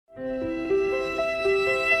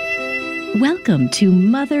Welcome to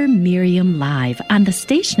Mother Miriam Live on the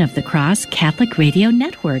Station of the Cross Catholic Radio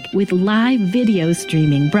Network with live video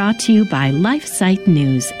streaming brought to you by LifeSite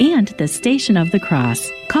News and the Station of the Cross.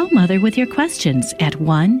 Call Mother with your questions at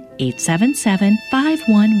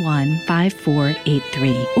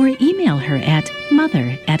 1-877-511-5483 or email her at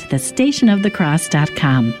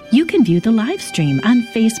mother@thestationofthecross.com. You can view the live stream on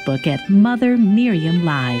Facebook at Mother Miriam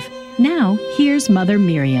Live. Now, here's Mother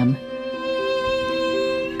Miriam.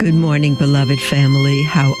 Good morning, beloved family.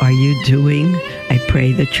 How are you doing? I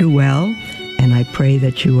pray that you're well, and I pray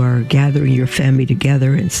that you are gathering your family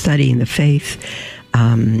together and studying the faith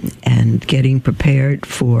and getting prepared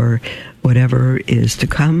for whatever is to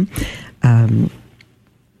come and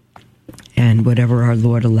whatever our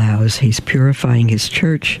Lord allows. He's purifying His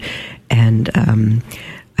church, and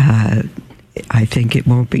I think it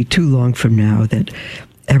won't be too long from now that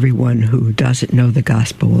everyone who doesn't know the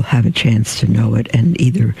gospel will have a chance to know it and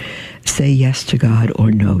either say yes to God or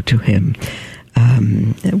no to Him.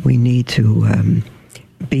 We need to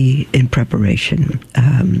be in preparation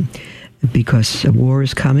because a war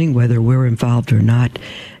is coming, whether we're involved or not.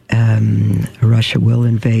 Russia will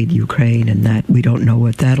invade Ukraine, and that we don't know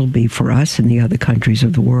what that'll be for us and the other countries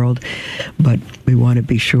of the world, but we want to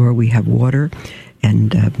be sure we have water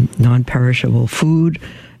and non-perishable food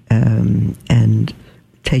and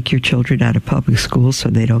take your children out of public schools so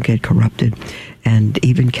they don't get corrupted, and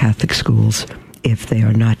even Catholic schools, if they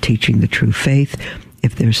are not teaching the true faith.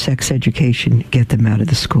 If there's sex education, get them out of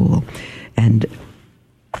the school. And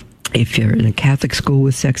if you're in a Catholic school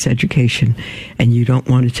with sex education and you don't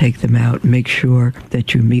want to take them out, make sure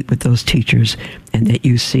that you meet with those teachers and that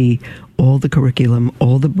you see all the curriculum,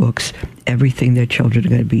 all the books, everything their children are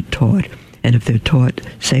going to be taught. And if they're taught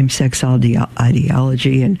same-sex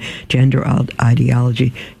ideology and gender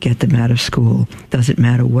ideology, get them out of school. Doesn't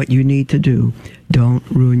matter what you need to do. Don't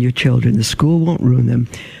ruin your children. The school won't ruin them.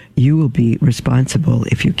 You will be responsible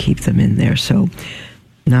if you keep them in there. So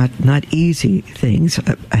not easy things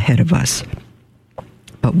ahead of us.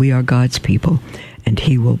 But we are God's people, and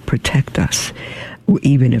He will protect us.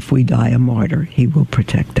 Even if we die a martyr, He will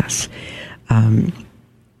protect us.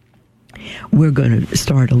 We're going to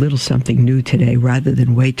start a little something new today. Rather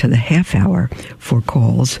than wait to the half hour for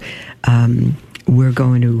calls, we're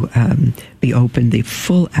going to be open the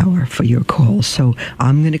full hour for your calls. So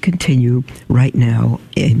I'm going to continue right now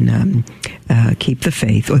in Keep the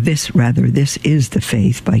Faith, or This is the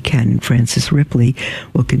Faith by Canon Francis Ripley.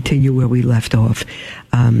 We'll continue where we left off.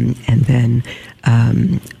 And then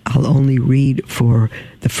I'll only read for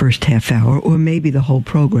the first half hour, or maybe the whole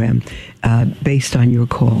program, based on your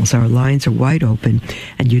calls. Our lines are wide open,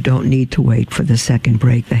 and you don't need to wait for the second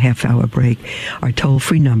break, the half-hour break. Our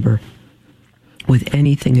toll-free number, with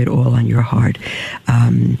anything at all on your heart.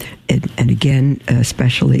 And again,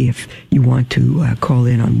 especially if you want to call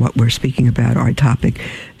in on what we're speaking about, our topic,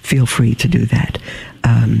 feel free to do that.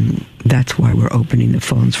 That's why we're opening the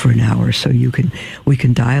phones for an hour, so we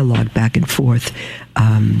can dialogue back and forth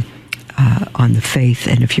on the faith.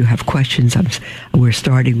 And if you have questions, we're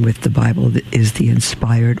starting with the Bible that is the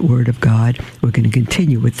inspired Word of God. We're going to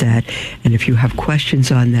continue with that. And if you have questions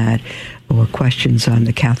on that, or questions on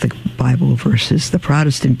the Catholic Bible versus the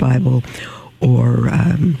Protestant Bible, or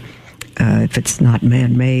if it's not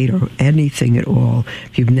man-made or anything at all,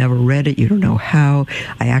 if you've never read it, you don't know how,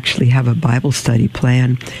 I actually have a Bible study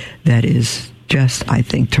plan that is just, I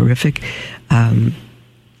think, terrific.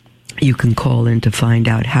 You can call in to find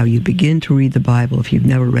out how you begin to read the Bible. If you've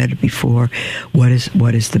never read it before, what is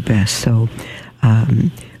the best? So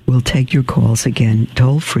we'll take your calls again,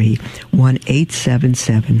 toll-free,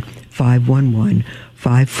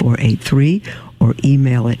 1-877-511-5483, or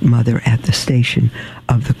email at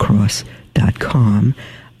mother@thestationofthecross.com.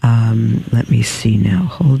 Let me see now.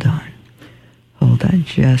 Hold on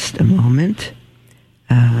just a moment.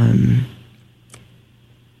 I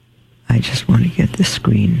just want to get the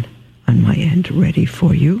screen on my end ready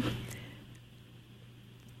for you.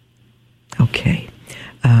 Okay.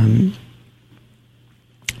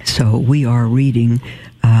 So we are reading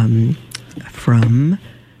from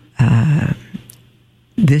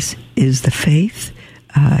This is the Faith,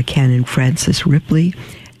 Canon Francis Ripley,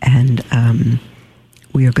 and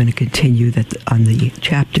we are going to continue that on the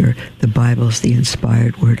chapter, The Bible is the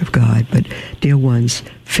Inspired Word of God. But, dear ones,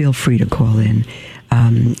 feel free to call in.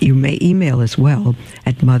 You may email as well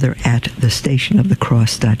at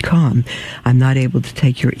mother@thestationofthecross.com. I'm not able to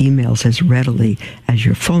take your emails as readily as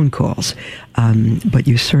your phone calls, but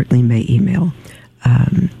you certainly may email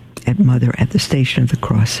at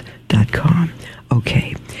mother@thestationofthecross.com.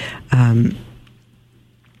 Okay.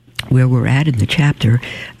 where we're at in the chapter,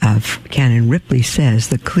 Canon Ripley says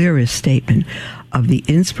the clearest statement of the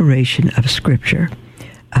inspiration of Scripture.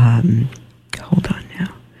 Hold on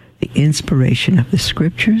now. The inspiration of the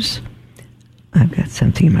Scriptures. I've got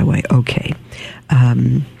something in my way. Okay.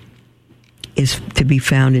 Is to be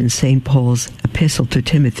found in St. Paul's epistle to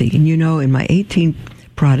Timothy. And in my 18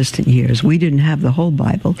 Protestant years, we didn't have the whole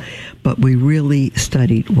Bible, but we really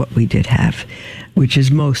studied what we did have, which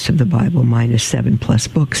is most of the Bible minus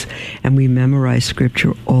 7+ books. And we memorized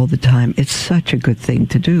Scripture all the time. It's such a good thing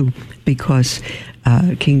to do because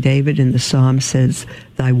King David in the Psalm says,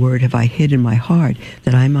 "Thy word have I hid in my heart,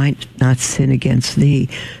 that I might not sin against thee."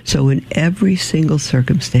 So in every single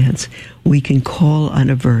circumstance, we can call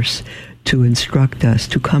on a verse to instruct us,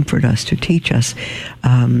 to comfort us, to teach us.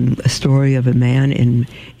 A story of a man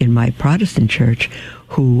in my Protestant church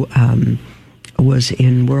who was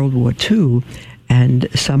in World War II, and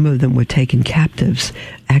some of them were taken captives.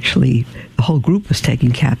 Actually, the whole group was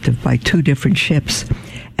taken captive by 2 different ships.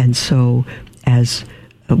 And so as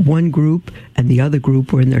one group and the other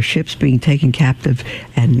group were in their ships being taken captive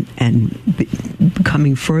and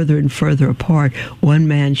coming further and further apart, one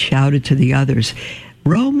man shouted to the others,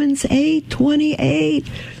 "Romans 8:28,"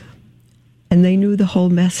 and they knew the whole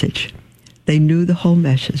message. They knew the whole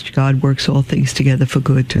message. God works all things together for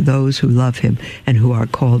good to those who love him and who are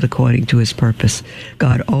called according to his purpose.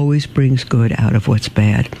 God always brings good out of what's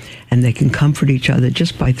bad, and they can comfort each other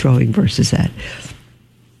just by throwing verses at.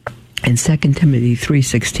 And 2 Timothy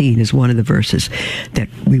 3:16 is one of the verses that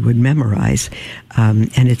we would memorize, and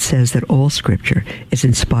it says that all Scripture is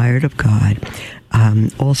inspired of God.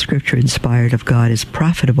 All Scripture inspired of God is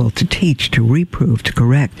profitable to teach, to reprove, to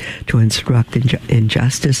correct, to instruct in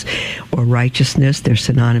justice or righteousness. They're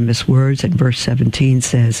synonymous words, and verse 17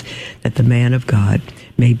 says that the man of God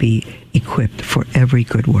may be equipped for every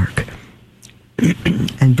good work.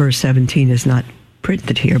 And verse 17 is not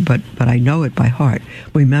printed here, but I know it by heart.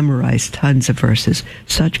 We memorize tons of verses,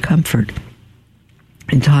 such comfort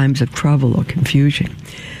in times of trouble or confusion.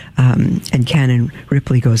 And Canon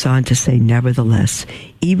Ripley goes on to say, nevertheless,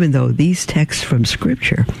 even though these texts from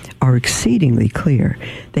Scripture are exceedingly clear,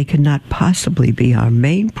 they cannot possibly be our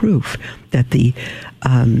main proof that the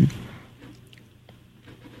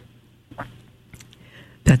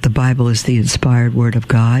Bible is the inspired Word of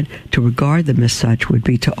God. To regard them as such would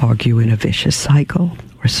be to argue in a vicious cycle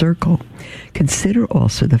or circle. Consider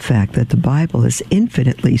also the fact that the Bible is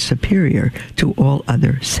infinitely superior to all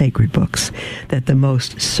other sacred books, that the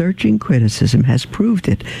most searching criticism has proved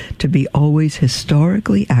it to be always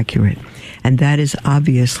historically accurate, and that is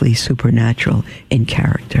obviously supernatural in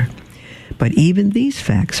character. But even these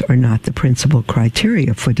facts are not the principal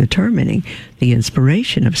criteria for determining the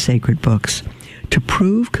inspiration of sacred books. To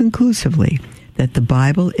prove conclusively that the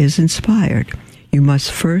Bible is inspired, you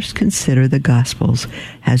must first consider the Gospels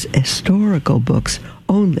as historical books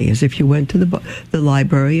only, as if you went to the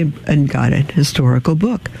library and got a historical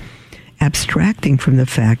book, abstracting from the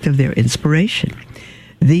fact of their inspiration.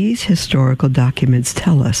 These historical documents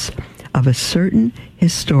tell us of a certain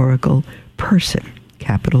historical person,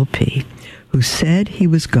 capital P, who said he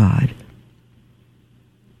was God.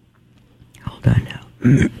 Hold on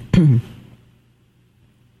now.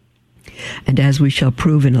 And as we shall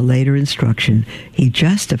prove in a later instruction, he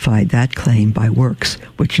justified that claim by works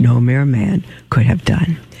which no mere man could have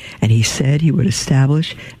done. And he said he would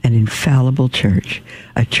establish an infallible church,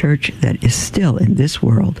 a church that is still in this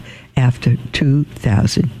world after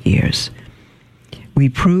 2,000 years. We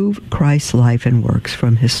prove Christ's life and works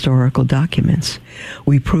from historical documents.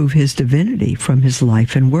 We prove his divinity from his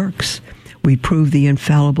life and works. We prove the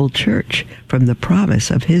infallible church from the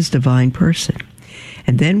promise of his divine person.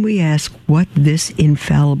 And then we ask what this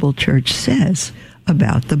infallible church says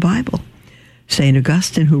about the Bible. St.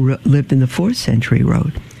 Augustine, who lived in the 4th century,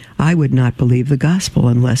 wrote, "I would not believe the gospel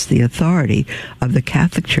unless the authority of the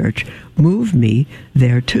Catholic Church moved me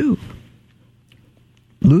thereto."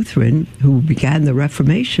 Lutheran, who began the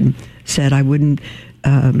Reformation, said we wouldn't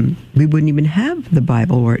even have the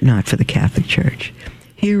Bible were it not for the Catholic Church.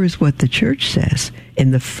 Here is what the Church says in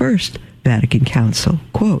the First Vatican Council,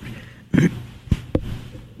 quote,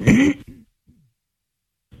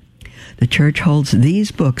 "The Church holds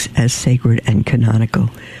these books as sacred and canonical,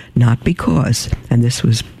 not because," and this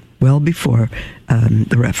was well before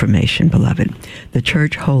the Reformation, beloved, "the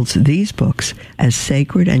Church holds these books as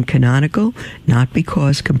sacred and canonical, not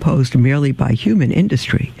because composed merely by human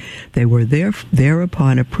industry. They were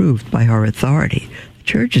thereupon approved by our authority, the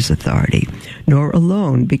Church's authority, nor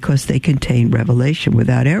alone because they contain revelation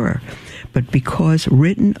without error, but because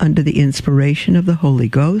written under the inspiration of the Holy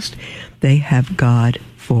Ghost, they have God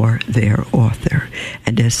for their author,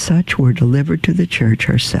 and as such were delivered to the Church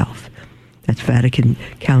herself. That's Vatican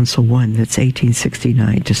Council I, that's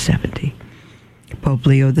 1869 to 70. Pope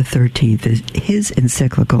Leo XIII, his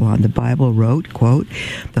encyclical on the Bible, wrote, quote,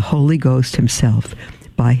 "The Holy Ghost himself,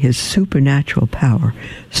 by his supernatural power,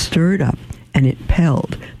 stirred up and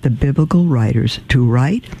impelled the biblical writers to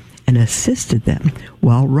write and assisted them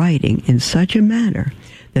while writing in such a manner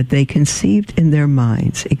that they conceived in their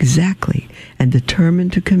minds exactly and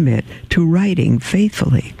determined to commit to writing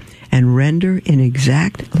faithfully and render in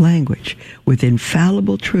exact language with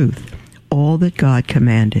infallible truth all that God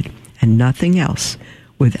commanded, and nothing else.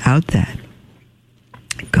 Without that,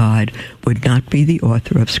 God would not be the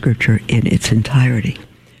author of Scripture in its entirety."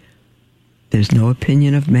 There's no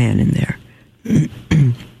opinion of man in there.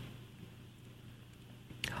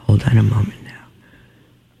 Hold on a moment now.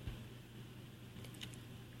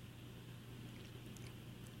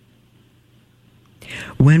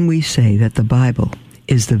 When we say that the Bible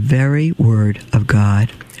is the very Word of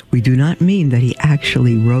God, we do not mean that he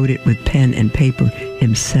actually wrote it with pen and paper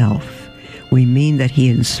himself. We mean that he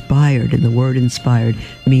inspired, and the word inspired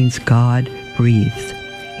means God breathed.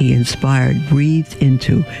 He inspired, breathed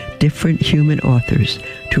into different human authors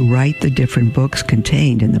to write the different books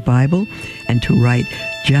contained in the Bible and to write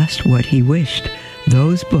just what he wished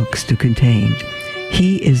those books to contain.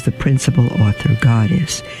 He is the principal author, God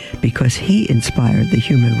is, because he inspired the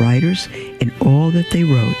human writers in all that they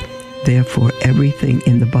wrote. Therefore, everything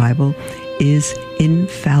in the Bible is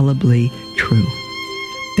infallibly true.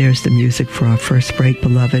 There's the music for our first break,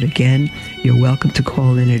 beloved. Again, you're welcome to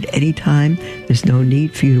call in at any time. There's no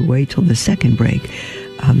need for you to wait till the second break.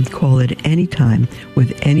 Call at any time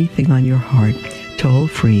with anything on your heart. Toll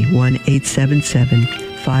free,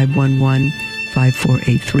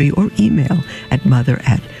 1-877-511-5483, or email at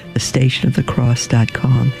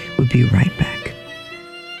mother@thestationofthecross.com. We'll be right back.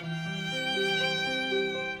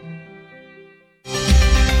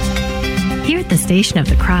 Here at the Station of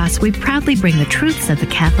the Cross, we proudly bring the truths of the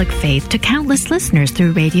Catholic faith to countless listeners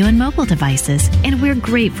through radio and mobile devices, and we're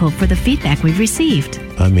grateful for the feedback we've received.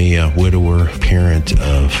 I'm a widower, parent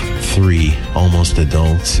of 3 almost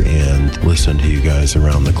adults, and listen to you guys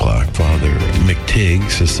around the clock. Father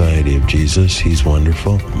McTigg, Society of Jesus, he's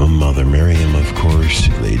wonderful. Mother Miriam, of course,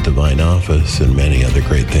 the Divine Office, and many other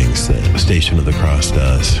great things that Station of the Cross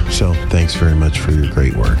does. So thanks very much for your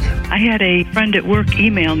great work. I had a friend at work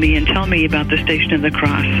email me and tell me about the Station of the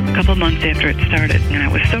Cross a couple months after it started, and I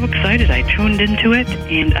was so excited. I tuned into it,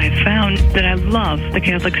 and I found that I love the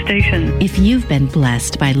Catholic station. If you've been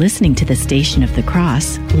blessed by listening to the Station of the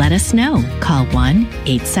Cross, let us know. Call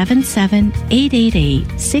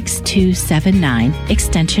 1-877-888-6279,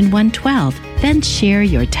 extension 112. Then share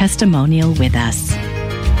your testimonial with us.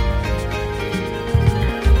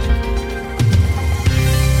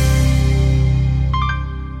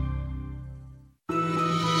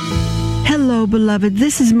 Hello, beloved.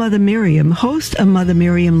 This is Mother Miriam, host of Mother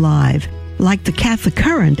Miriam Live. Like the Catholic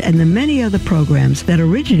Current and the many other programs that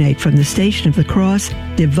originate from the Station of the Cross,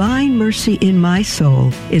 Divine Mercy in My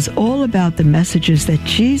Soul is all about the messages that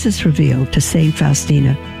Jesus revealed to St.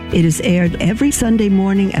 Faustina. It is aired every Sunday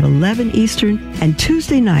morning at 11 Eastern and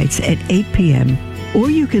Tuesday nights at 8 p.m. Or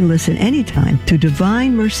you can listen anytime to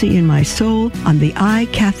Divine Mercy in My Soul on the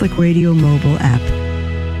iCatholic Radio mobile app.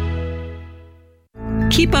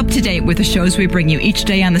 Keep up to date with the shows we bring you each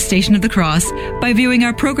day on the Station of the Cross by viewing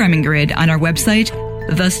our programming grid on our website,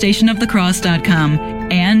 thestationofthecross.com,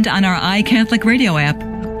 and on our iCatholic Radio app.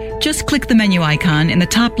 Just click the menu icon in the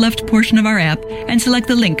top left portion of our app and select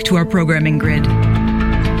the link to our programming grid.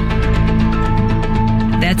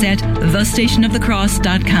 That's at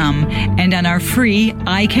thestationofthecross.com and on our free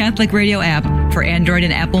iCatholic Radio app for Android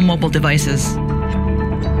and Apple mobile devices.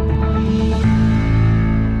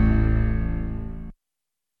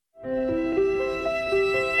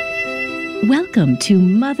 Welcome to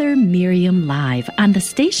Mother Miriam Live on the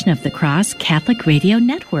Station of the Cross Catholic Radio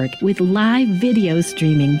Network, with live video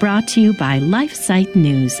streaming brought to you by LifeSite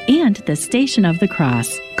News and the Station of the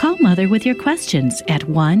Cross. Call Mother with your questions at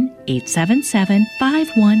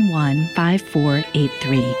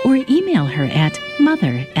 1-877-511-5483 or email her at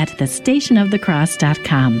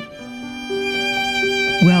mother@thestationofthecross.com.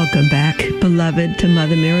 Welcome back, beloved, to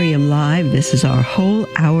Mother Miriam Live. This is our whole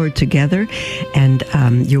hour together, and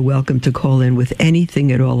you're welcome to call in with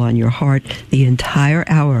anything at all on your heart the entire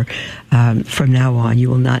hour from now on.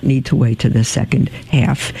 You will not need to wait to the second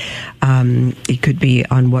half. It could be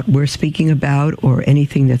on what we're speaking about or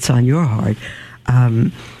anything that's on your heart.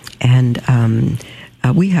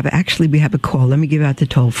 we have a call. Let me give out the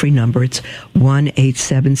toll-free number. It's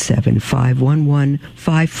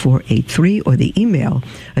 1-877-511-5483, or the email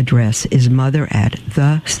address is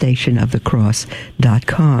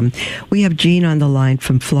mother@thestationofthecross.com. We have Jean on the line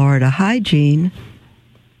from Florida. Hi, Jean.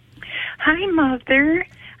 Hi, Mother.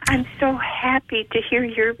 I'm so happy to hear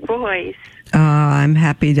your voice. I'm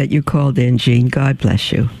happy that you called in, Jean. God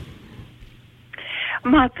bless you.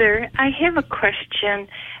 Mother, I have a question,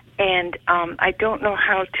 and I don't know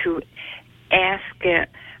how to ask it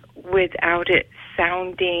without it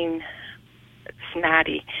sounding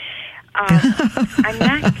snotty. I'm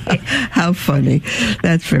not. How funny!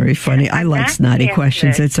 That's very funny. I like snotty Catholic.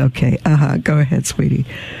 questions. It's okay. Go ahead, sweetie.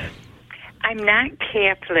 I'm not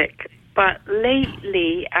Catholic, but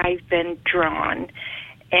lately I've been drawn,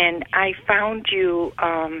 and I found you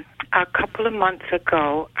a couple of months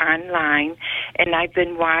ago online, and I've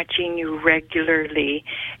been watching you regularly,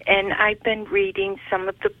 and I've been reading some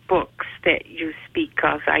of the books that you speak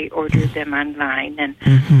of. I order them online, and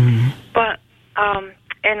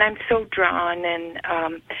and I'm so drawn, and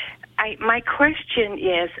my question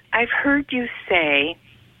is, I've heard you say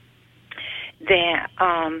that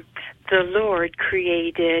the Lord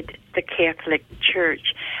created the Catholic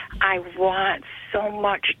Church. I want so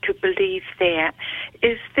much to believe that.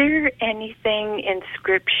 Is there anything in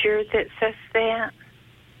Scripture that says that?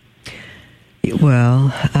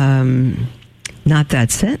 Well, not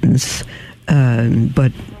that sentence,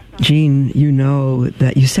 but Jean, you know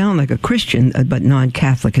that you sound like a Christian, but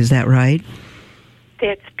non-Catholic. Is that right?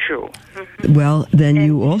 That's true. Well, then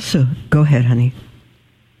you also... Go ahead, honey.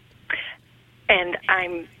 And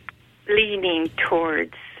I'm leaning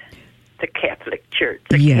towards the Catholic Church,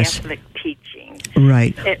 the Catholic teaching.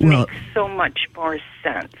 Right. It makes so much more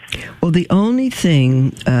sense. Well, the only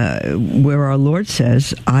thing where our Lord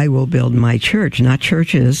says, I will build my church, not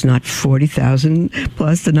churches, not 40,000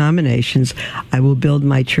 plus denominations, I will build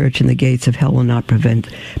my church and the gates of hell will not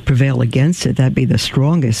prevail against it. That'd be the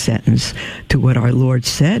strongest sentence to what our Lord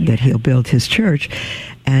said, that he'll build his church.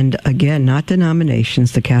 And again, not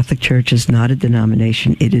denominations. The Catholic Church is not a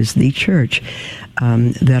denomination. It is the church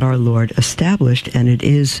that our Lord established, and it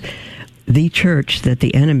is the church that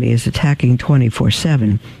the enemy is attacking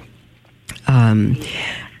 24/7.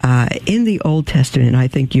 In the Old Testament, I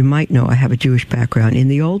think you might know, I have a Jewish background. In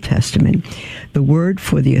the Old Testament, the word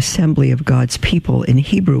for the assembly of God's people in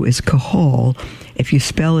Hebrew is kahal. If you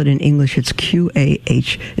spell it in English, it's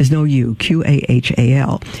Q-A-H, there's no U,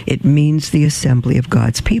 Q-A-H-A-L. It means the assembly of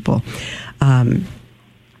God's people. And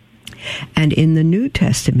in the New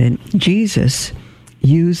Testament, Jesus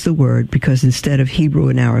used the word because instead of Hebrew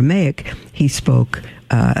and Aramaic, he spoke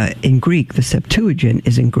in Greek. The Septuagint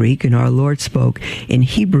is in Greek, and our Lord spoke in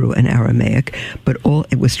Hebrew and Aramaic, but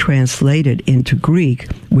it was translated into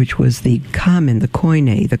Greek, which was the common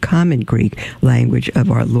Greek language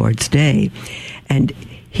of our Lord's day. And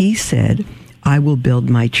he said, I will build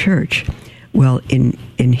my church. Well, in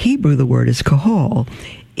Hebrew, the word is kahal.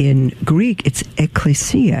 In Greek, it's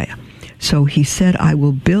ekklesia. So he said, I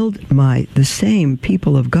will build the same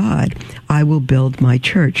people of God. I will build my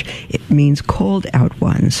church. It means called out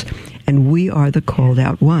ones. And we are the called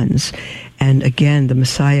out ones. And again, the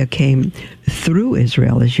Messiah came through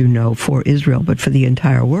Israel, as you know, for Israel, but for the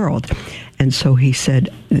entire world. And so he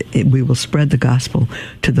said, we will spread the gospel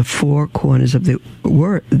to the four corners of the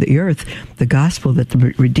earth, the gospel that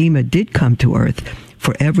the Redeemer did come to earth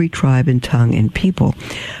for every tribe and tongue and people.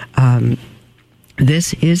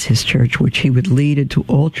 This is his church, which he would lead into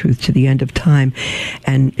all truth to the end of time.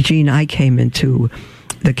 And Jean, I came into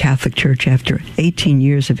the Catholic Church after 18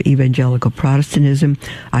 years of evangelical Protestantism.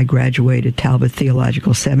 I graduated Talbot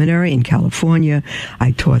Theological Seminary in California.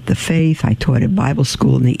 I taught the faith. I taught at Bible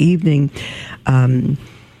school in the evening. When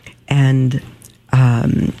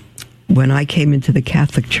I came into the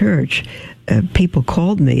Catholic Church, people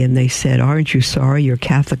called me and they said, aren't you sorry you're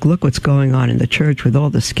Catholic? Look what's going on in the church with all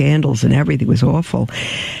the scandals and everything was awful.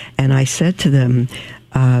 And I said to them,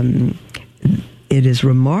 it is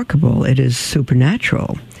remarkable, it is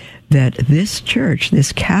supernatural that this church,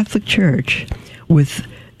 this Catholic Church,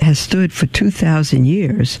 has stood for 2,000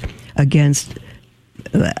 years against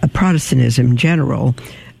Protestantism in general,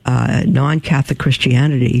 non-Catholic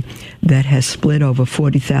Christianity that has split over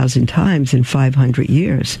 40,000 times in 500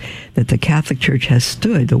 years, that the Catholic Church has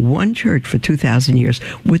stood, the one church for 2,000 years,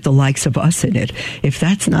 with the likes of us in it. If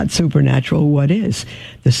that's not supernatural, what is?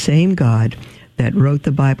 The same God that wrote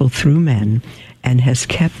the Bible through men and has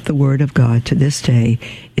kept the word of God to this day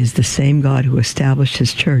is the same God who established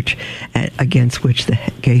his church, against which the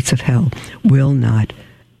gates of hell will not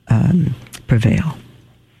prevail.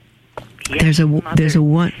 Yes, There's a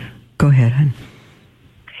one. Go ahead, hon.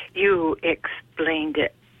 You explained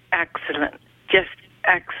it excellent, just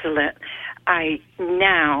excellent. I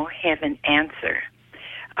now have an answer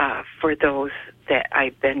for those that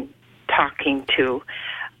I've been talking to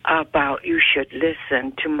about you should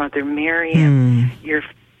listen to Mother Miriam.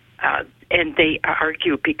 And they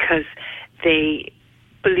argue because they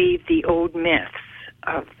believe the old myths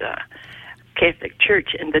of the Catholic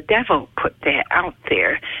Church, and the devil put that out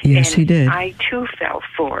there. Yes, and he did. I too fell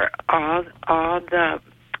for all the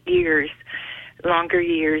years, longer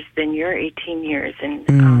years than your 18 years,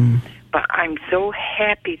 and but I'm so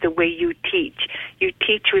happy the way you teach. You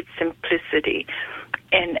teach with simplicity,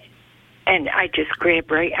 and I just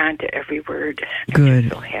grab right onto every word. Good.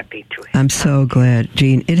 I'm so happy to. I'm so glad,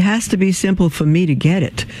 Jean. It has to be simple for me to get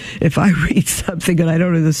it. If I read something and I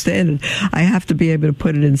don't understand it, I have to be able to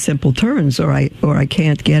put it in simple terms, or I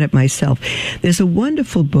can't get it myself. There's a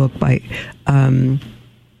wonderful book by, I'm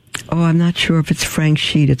not sure if it's Frank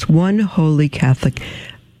Sheet. It's One Holy Catholic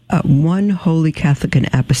and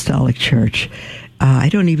Apostolic Church. I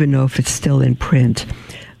don't even know if it's still in print.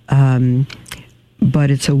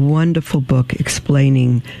 But it's a wonderful book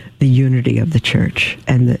explaining the unity of the church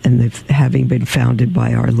and the having been founded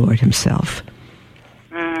by our Lord himself.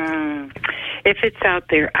 If it's out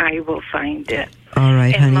there, I will find it. All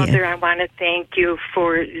right, and honey. Mother, I want to thank you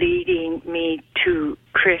for leading me to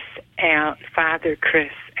Father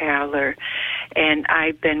Chris Aller, and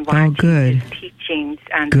I've been watching his teachings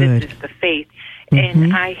on This is the Faith,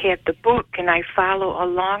 and I have the book, and I follow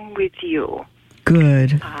along with you.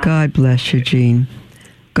 Good. God bless you, Jean.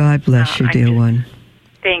 God bless you, dear one.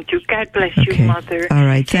 Thank you. God bless you, Mother. All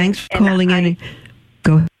right. Thanks for calling in.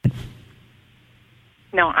 Go ahead.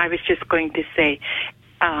 No, I was just going to say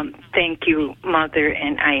thank you, Mother,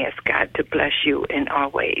 and I ask God to bless you in all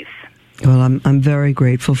ways. Well, I'm very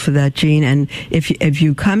grateful for that, Jean. And if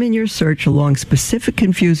you come in your search along specific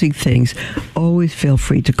confusing things, always feel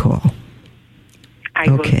free to call. I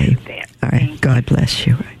will do that. All right. God bless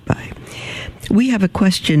you. Right. Bye. We have a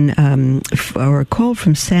question or a call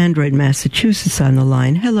from Sandra in Massachusetts on the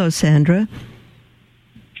line. Hello, Sandra.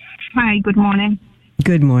 Hi, good morning.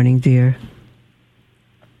 Good morning, dear.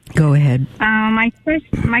 Go ahead. My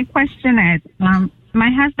question is, my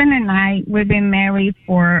husband and I, we've been married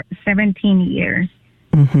for 17 years,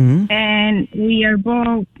 and we are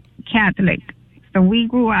both Catholic. So we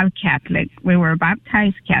grew up Catholic. We were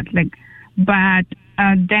baptized Catholic, but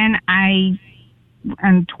then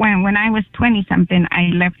when I was 20-something,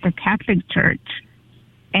 I left the Catholic Church,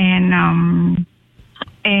 and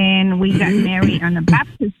we got married in a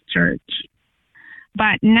Baptist church.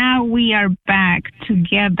 But now we are back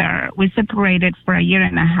together. We separated for a year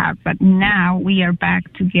and a half, but now we are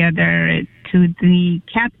back together to the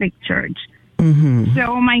Catholic Church.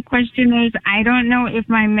 So my question is, I don't know if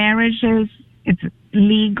my marriage it's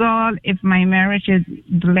legal, if my marriage is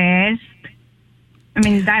blessed. I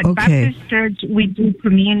mean, that Baptist church, we do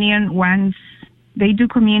communion once. They do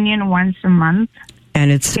communion once a month. And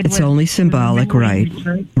it's only symbolic, right?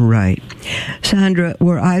 Right. Sandra,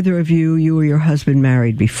 were either of you or your husband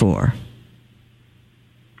married before?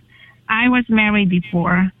 I was married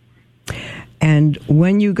before. And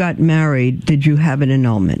when you got married, did you have an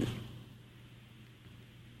annulment?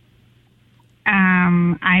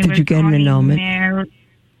 Did you get an annulment?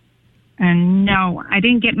 No, I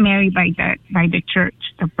didn't get married by the church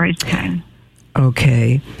the first time.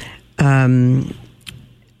 Okay.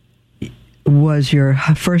 Was your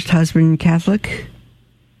first husband Catholic?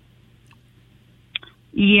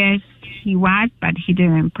 Yes, he was, but he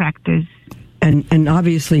didn't practice. And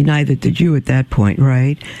obviously neither did you at that point,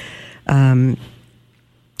 right?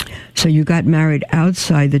 So you got married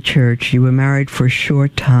outside the church. You were married for a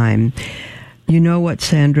short time. You know what,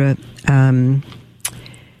 Sandra?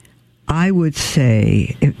 I would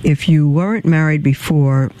say, if you weren't married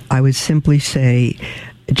before, I would simply say,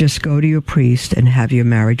 just go to your priest and have your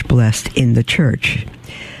marriage blessed in the church.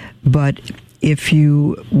 But if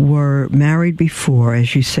you were married before,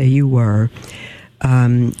 as you say you were,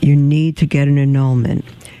 you need to get an annulment.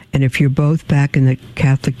 And if you're both back in the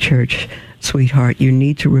Catholic Church, sweetheart, you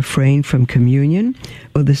need to refrain from communion.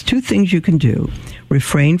 Well, there's two things you can do.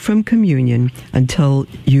 Refrain from communion until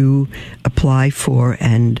you apply for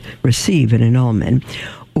and receive an annulment.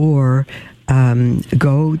 Or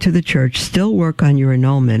go to the church, still work on your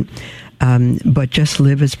annulment, but just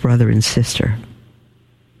live as brother and sister.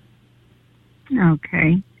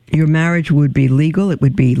 Okay. Your marriage would be legal, it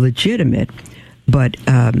would be legitimate, but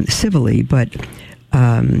civilly. But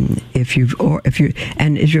if you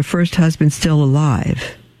and is your first husband still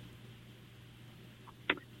alive?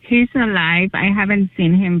 He's alive. I haven't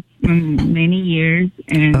seen him in many years.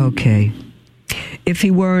 And okay. if he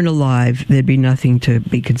weren't alive, there'd be nothing to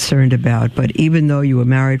be concerned about. But even though you were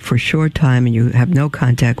married for a short time and you have no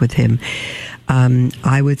contact with him,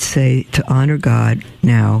 I would say to honor God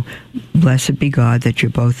now. Blessed be God that you're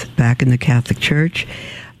both back in the Catholic Church.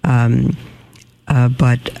 But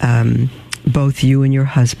both you and your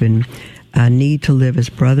husband need to live as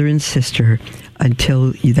brother and sister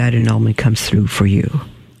until that annulment comes through for you,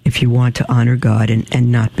 if you want to honor God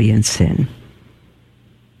and not be in sin.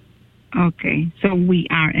 Okay, so we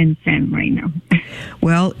are in sin right now.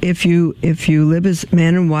 Well, if you live as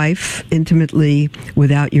man and wife intimately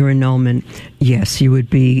without your annulment, yes, you would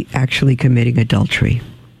be actually committing adultery.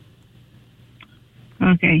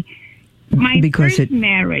 Okay. My first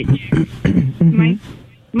marriage,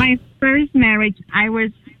 my first marriage, I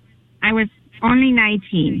was only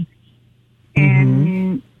 19,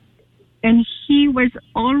 and he was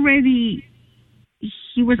already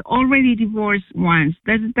divorced once.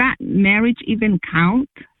 Does that marriage even count?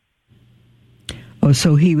 Oh,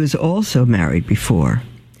 so he was also married before.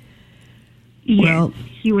 Yes, well,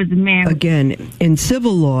 he was married. Again, in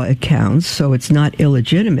civil law it counts, so it's not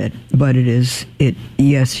illegitimate, but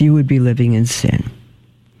yes, you would be living in sin.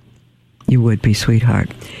 You would be,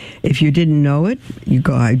 sweetheart. If you didn't know it,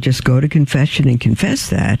 just go to confession and confess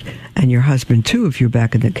that. And your husband, too, if you're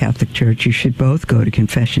back in the Catholic Church, you should both go to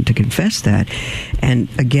confession to confess that. And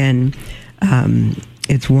again,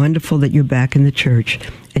 it's wonderful that you're back in the church,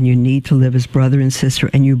 and you need to live as brother and sister,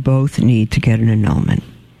 and you both need to get an annulment.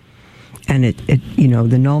 And the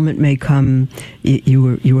annulment may come.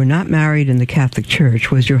 You were not married in the Catholic Church.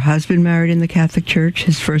 Was your husband married in the Catholic Church?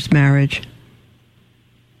 His first marriage?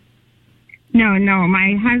 No.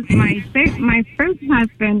 My first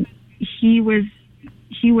husband, he was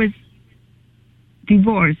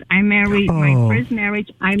divorced. I married my first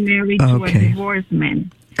marriage. I married to a divorced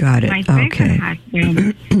man. Got it. My second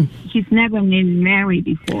husband, he's never been married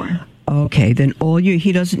before. Okay, then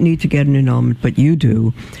he doesn't need to get an annulment, but you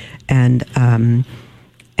do. And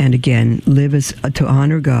again, live as to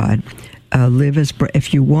honor God.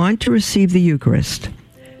 If you want to receive the Eucharist,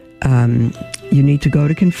 you need to go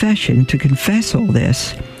to confession to confess all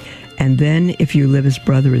this. And then if you live as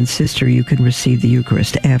brother and sister, you can receive the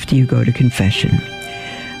Eucharist after you go to confession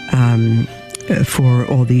for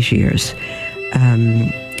all these years.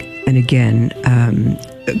 And again,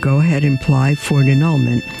 go ahead and apply for an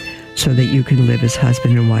annulment so that you can live as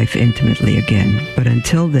husband and wife intimately again. But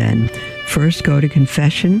until then, first go to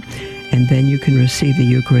confession, and then you can receive the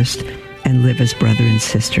Eucharist and live as brother and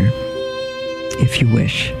sister, if you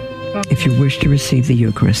wish. If you wish to receive the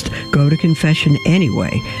Eucharist, go to confession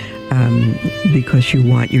anyway, because you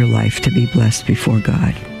want your life to be blessed before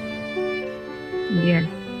God. Yes.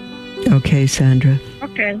 Okay, Sandra?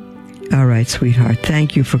 Okay. All right, sweetheart.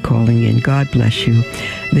 Thank you for calling in. God bless you.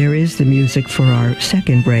 There is the music for our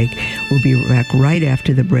second break. We'll be back right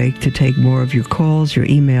after the break to take more of your calls, your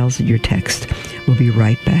emails, and your text. We'll be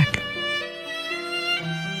right back.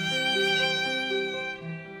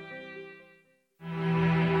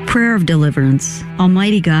 Prayer of Deliverance.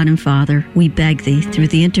 Almighty God and Father, we beg Thee, through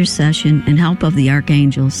the intercession and help of the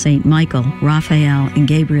archangels, Saint Michael, Raphael, and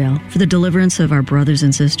Gabriel, for the deliverance of our brothers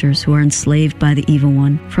and sisters who are enslaved by the evil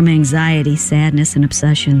one, from anxiety, sadness, and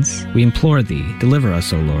obsessions. We implore Thee, deliver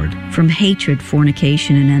us, O Lord. From hatred,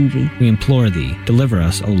 fornication, and envy. We implore Thee, deliver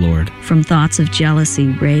us, O Lord. From thoughts of jealousy,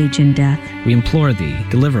 rage, and death. We implore Thee,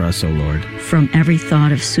 deliver us, O Lord. From every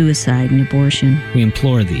thought of suicide and abortion. We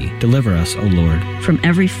implore Thee, deliver us, O Lord. From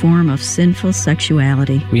every form of sinful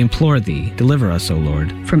sexuality. We implore Thee, deliver us, O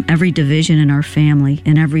Lord. From every division in our family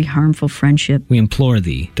and every harmful friendship. We implore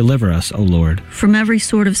Thee, deliver us, O Lord. From every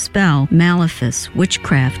sort of spell, malefice,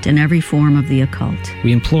 witchcraft, and every form of the occult.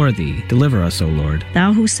 We implore Thee, deliver us, O Lord.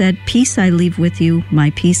 Thou who said, Peace I leave with you, my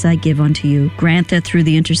peace I give unto you, grant that through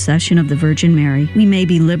the intercession of the Virgin Mary, we may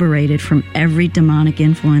be liberated from every demonic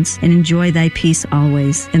influence and enjoy Thy peace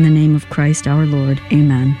always. In the name of Christ our Lord.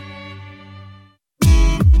 Amen.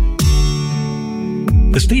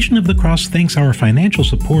 The Station of the Cross thanks our financial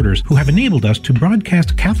supporters who have enabled us to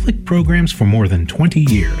broadcast Catholic programs for more than 20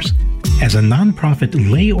 years. As a non-profit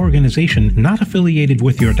lay organization not affiliated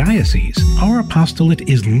with your diocese, our apostolate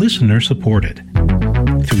is listener-supported.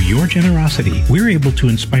 Through your generosity, we're able to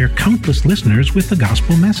inspire countless listeners with the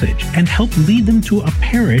gospel message and help lead them to a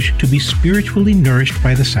parish to be spiritually nourished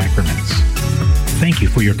by the sacraments. Thank you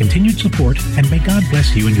for your continued support, and may God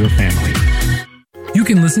bless you and your family. You can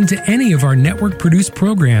can listen to any of our network-produced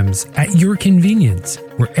programs at your convenience,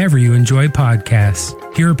 wherever you enjoy podcasts.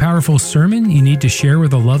 Hear a powerful sermon you need to share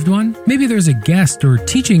with a loved one? Maybe there's a guest or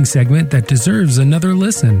teaching segment that deserves another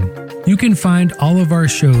listen. You can find all of our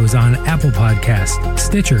shows on Apple Podcasts,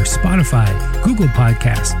 Stitcher, Spotify, Google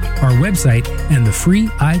Podcasts, our website, and the free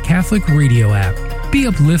iCatholic Radio app. Be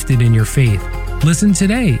uplifted in your faith. Listen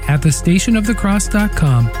today at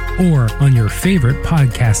thestationofthecross.com or on your favorite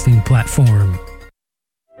podcasting platform.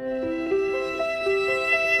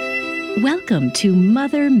 Welcome to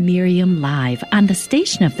Mother Miriam Live on the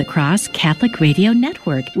Station of the Cross Catholic Radio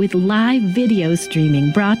Network with live video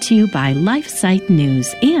streaming brought to you by LifeSite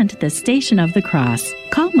News and the Station of the Cross.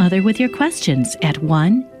 Call Mother with your questions at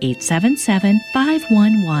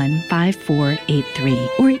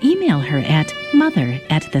 1-877-511-5483 or email her at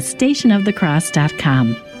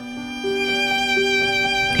mother@thestationofthecross.com.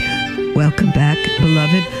 Welcome back,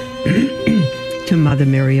 beloved, to Mother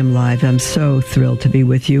Miriam Live. I'm so thrilled to be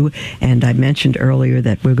with you, and I mentioned earlier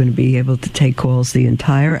that we're going to be able to take calls the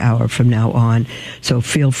entire hour from now on, so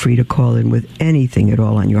feel free to call in with anything at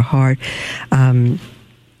all on your heart.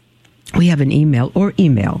 We have an email,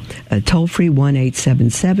 toll-free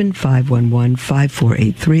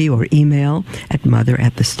 1-877-511-5483, or email at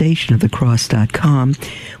mother@thestationofthecross.com.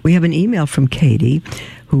 We have an email from Katie,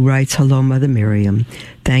 who writes, "Hello, Mother Miriam.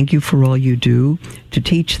 Thank you for all you do to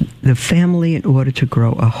teach the family in order to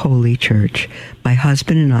grow a holy church. My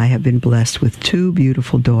husband and I have been blessed with 2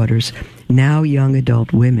 beautiful daughters, now young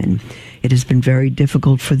adult women. It has been very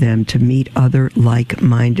difficult for them to meet other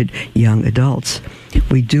like-minded young adults.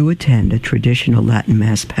 We do attend a traditional Latin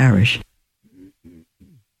Mass parish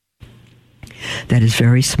that is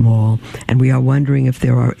very small, and we are wondering if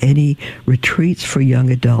there are any retreats for young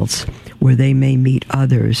adults where they may meet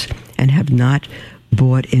others and have not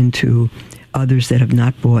bought into others that have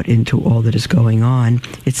not bought into all that is going on.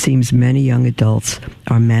 It seems many young adults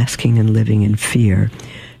are masking and living in fear.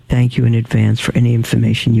 Thank you in advance for any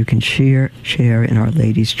information you can share in Our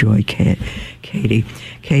Lady's Joy."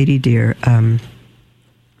 Katie, dear,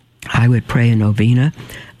 I would pray a novena,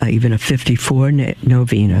 even a 54-day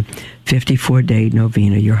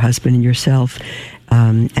novena, your husband and yourself,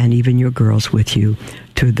 and even your girls with you,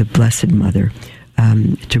 to the Blessed Mother,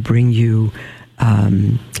 to bring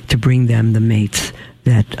them the mates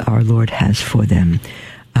that our Lord has for them.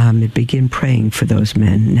 Begin praying for those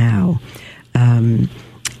men now.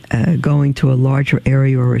 Going to a larger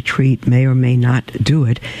area or retreat may or may not do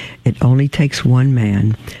it. It only takes one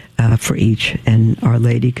man for each, and Our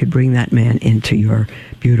Lady could bring that man into your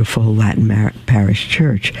beautiful Latin parish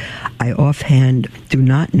church. I offhand do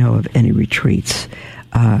not know of any retreats,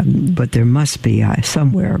 but there must be,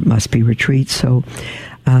 somewhere must be retreats. So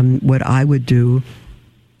what I would do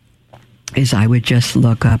is I would just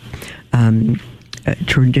look up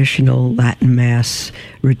traditional Latin Mass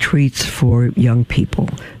retreats for young people,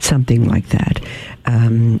 something like that,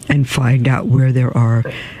 and find out where there are,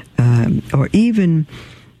 or even,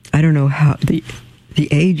 I don't know how, the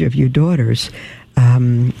age of your daughters,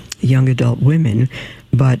 young adult women,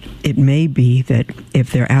 but it may be that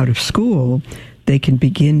if they're out of school, they can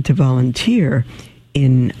begin to volunteer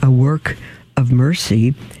in a work of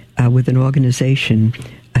mercy with an organization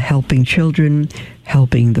helping children,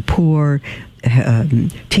 helping the poor,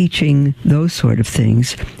 teaching, those sort of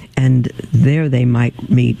things. And there they might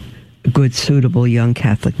meet good, suitable young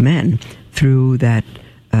Catholic men through that,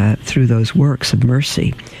 through those works of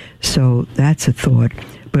mercy. So that's a thought.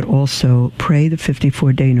 But also pray the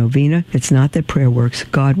 54-day novena. It's not that prayer works,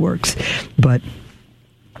 God works. But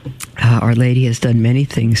Our Lady has done many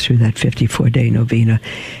things through that 54-day novena.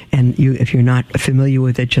 And if you're not familiar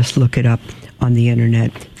with it, just look it up on the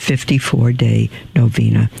internet, 54-day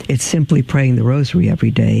novena. It's simply praying the rosary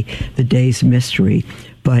every day, the day's mystery,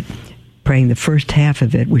 but praying the first half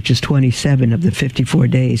of it, which is 27 of the 54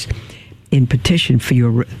 days, in petition for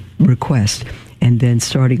your request. And then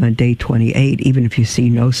starting on day 28, even if you see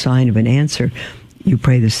no sign of an answer, you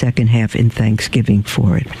pray the second half in thanksgiving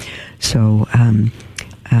for it. So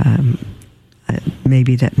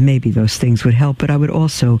maybe those things would help. But I would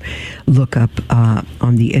also look up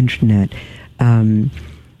on the internet to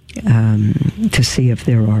see if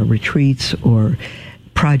there are retreats or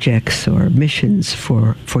projects or missions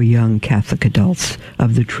for young Catholic adults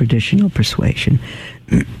of the traditional persuasion.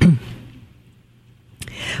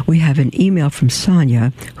 We have an email from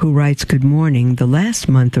Sonia, who writes, "Good morning. The last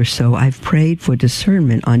month or so, I've prayed for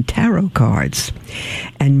discernment on tarot cards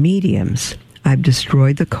and mediums. I've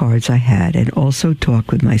destroyed the cards I had and also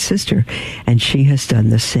talked with my sister, and she has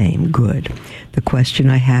done the same. Good. The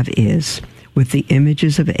question I have is, with the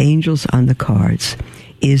images of angels on the cards,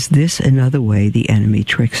 Is this another way the enemy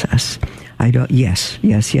tricks us? Yes.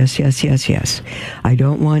 I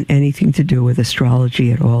don't want anything to do with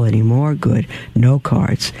astrology at all anymore. Good. No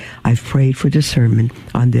cards. I've prayed for discernment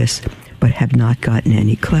on this, but have not gotten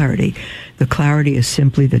any clarity. The clarity is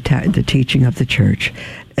simply the teaching of the church.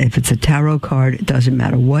 If it's a tarot card, it doesn't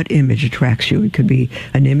matter what image attracts you. It could be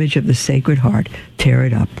an image of the Sacred Heart. Tear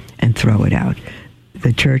it up and throw it out.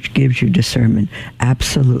 The church gives you discernment.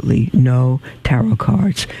 Absolutely no tarot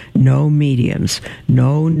cards, no mediums,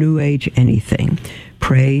 no New Age anything.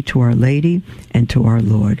 Pray to Our Lady and to our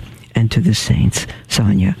Lord and to the saints.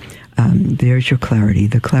 Sonia, there's your clarity.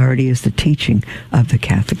 The clarity is the teaching of the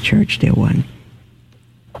Catholic Church, dear one.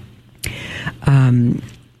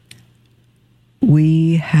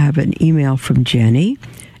 We have an email from Jenny.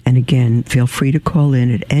 And again, feel free to call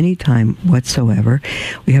in at any time whatsoever.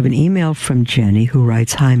 We have an email from Jenny who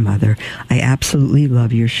writes, "Hi, Mother. I absolutely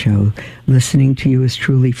love your show. Listening to you is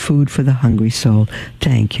truly food for the hungry soul."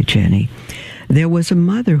 Thank you, Jenny. There was a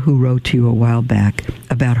mother who wrote to you a while back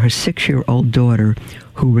about her 6-year-old daughter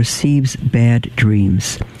who receives bad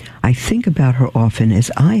dreams. I think about her often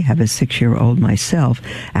as I have a 6-year-old myself.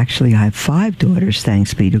 Actually, I have 5 daughters,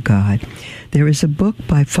 thanks be to God. There is a book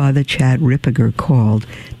by Father Chad Ripperger called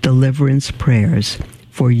Deliverance Prayers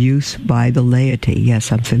for Use by the Laity.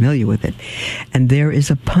 Yes, I'm familiar with it. And there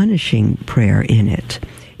is a punishing prayer in it.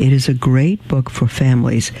 It is a great book for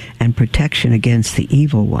families and protection against the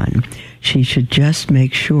evil one. She should just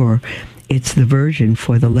make sure it's the version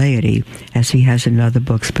for the laity, as he has another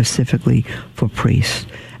book specifically for priests.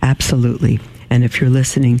 Absolutely. And if you're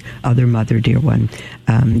listening, other mother, dear one,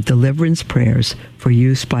 Deliverance Prayers for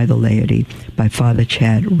Use by the Laity by Father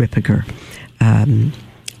Chad Ripperger,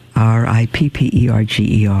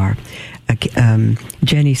 Ripperger.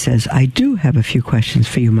 Jenny says, I do have a few questions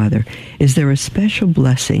for you, Mother. Is there a special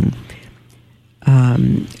blessing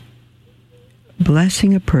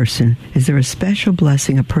blessing a person? Is there a special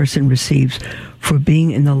blessing a person receives for being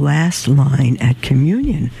in the last line at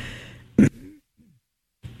communion?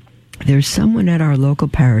 There's someone at our local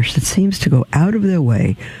parish that seems to go out of their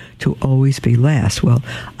way to always be last. Well,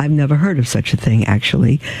 I've never heard of such a thing,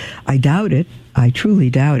 actually. I doubt it. I truly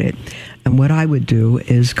doubt it. And what I would do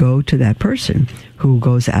is go to that person who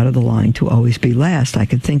goes out of the line to always be last. I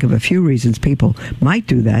could think of a few reasons people might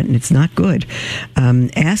do that, and it's not good.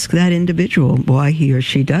 Ask that individual why he or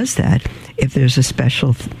she does that, if there's a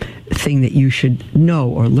special thing that you should know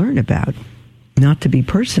or learn about. Not to be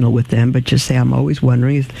personal with them, but just say, I'm always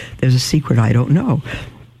wondering if there's a secret I don't know.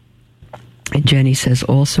 And Jenny says,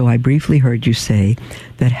 also, I briefly heard you say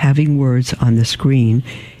that having words on the screen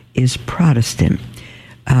is Protestant.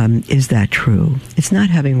 Is that true? It's not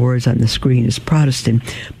having words on the screen, it's Protestant.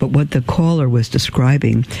 But what the caller was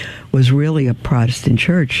describing was really a Protestant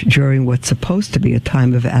church during what's supposed to be a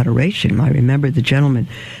time of adoration. I remember the gentleman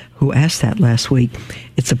who asked that last week.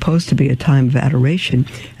 It's supposed to be a time of adoration,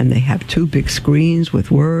 and they have 2 big screens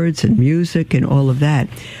with words and music and all of that.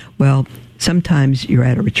 Well, sometimes you're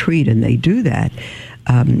at a retreat and they do that,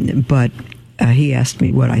 but he asked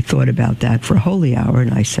me what I thought about that for a holy hour,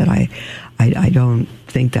 and I said I don't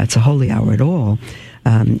think that's a holy hour at all.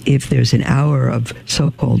 If there's an hour of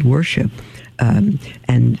so-called worship, and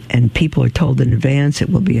people are told in advance it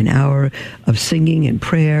will be an hour of singing and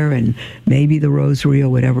prayer and maybe the rosary or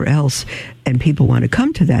whatever else, and people want to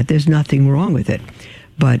come to that, there's nothing wrong with it.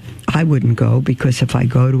 But I wouldn't go, because if I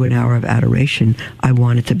go to an hour of adoration, I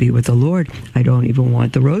want it to be with the Lord. I don't even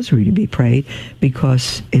want the rosary to be prayed,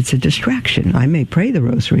 because it's a distraction. I may pray the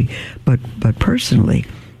rosary, but personally,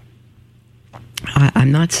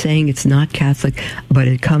 I'm not saying it's not Catholic, but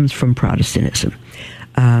it comes from Protestantism.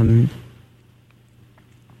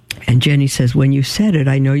 And Jenny says, when you said it,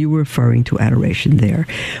 I know you were referring to adoration there,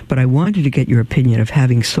 but I wanted to get your opinion of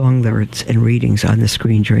having song lyrics and readings on the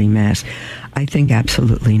screen during Mass. I think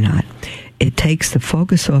absolutely not. It takes the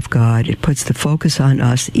focus off God. It puts the focus on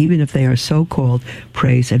us, even if they are so-called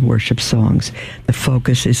praise and worship songs. The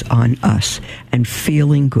focus is on us and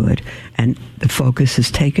feeling good, and the focus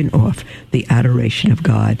is taken off the adoration of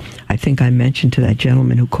God. I think I mentioned to that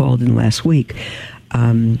gentleman who called in last week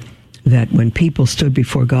that when people stood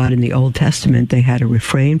before God in the Old Testament, they had to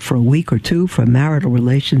refrain for a week or 2 from marital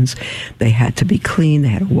relations. They had to be clean. They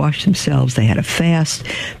had to wash themselves. They had to fast.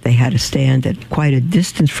 They had to stand at quite a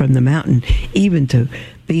distance from the mountain, even to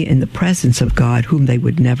be in the presence of God, whom they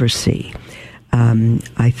would never see.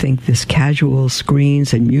 I think this casual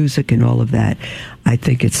screens and music and all of that, I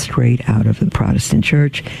think it's straight out of the Protestant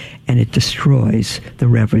church, and it destroys the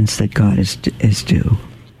reverence that God is due.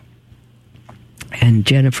 And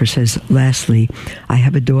Jennifer says, lastly, I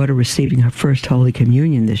have a daughter receiving her first Holy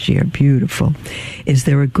Communion this year. Beautiful. Is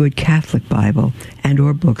there a good Catholic Bible and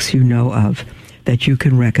or books you know of that you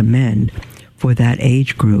can recommend for that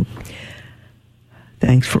age group?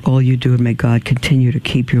 Thanks for all you do, and may God continue to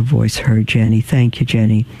keep your voice heard, Jenny. Thank you,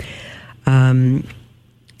 Jenny.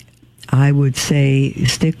 I would say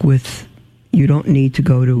stick with, you don't need to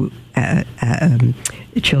go to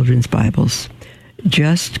children's Bibles.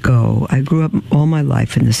 Just go. I grew up all my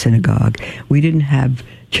life in the synagogue. We didn't have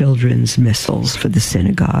children's missals for the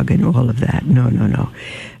synagogue and all of that. No.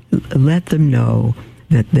 Let them know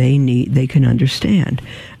that they can understand.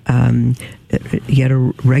 Get a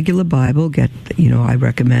regular Bible. I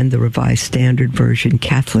recommend the Revised Standard Version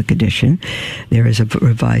Catholic edition. There is a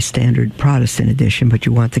Revised Standard Protestant edition, but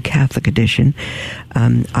you want the Catholic edition.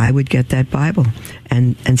 I would get that Bible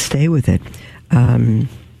and stay with it.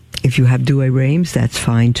 If you have douay rheims, that's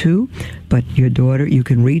fine too. But your daughter, you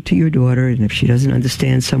can read to your daughter, and if she doesn't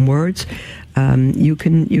understand some words, you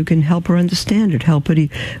can help her understand it. Help her to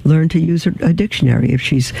learn to use a dictionary. If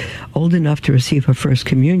she's old enough to receive her first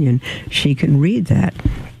communion, she can read that.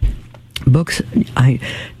 Books I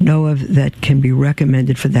know of that can be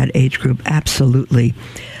recommended for that age group, absolutely.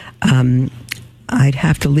 I'd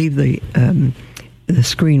have to leave the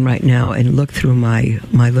screen right now and look through my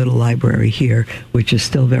little library here, which is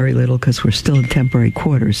still very little because we're still in temporary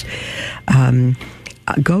quarters.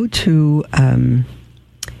 Go to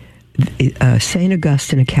St.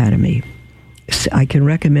 Augustine Academy. I can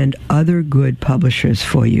recommend other good publishers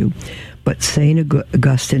for you, but St.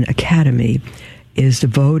 Augustine Academy is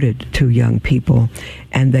devoted to young people,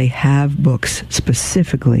 and they have books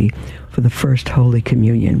specifically for the first Holy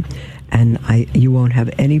Communion. And you won't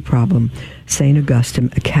have any problem. St.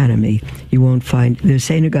 Augustine Academy, you won't find. There's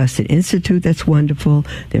St. Augustine Institute, that's wonderful.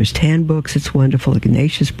 There's Tan Books, it's wonderful.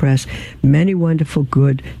 Ignatius Press, many wonderful,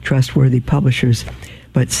 good, trustworthy publishers.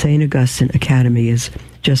 But St. Augustine Academy is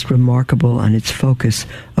just remarkable on its focus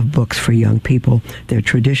of books for young people. They're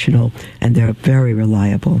traditional and they're very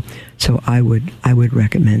reliable. So I would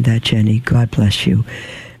recommend that, Jenny. God bless you.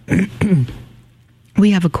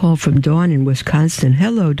 We have a call from Dawn in Wisconsin.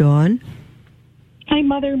 Hello, Dawn. Hi,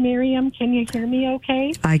 Mother Miriam. Can you hear me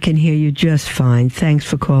okay? I can hear you just fine. Thanks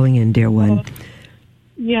for calling in, dear one.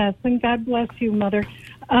 Yes, and God bless you, Mother.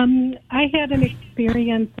 I had an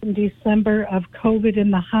experience in December of COVID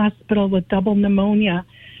in the hospital with double pneumonia.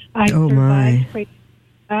 I survived, praise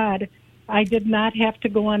God. I did not have to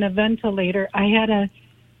go on a ventilator. I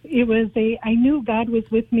knew God was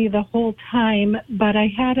with me the whole time, but I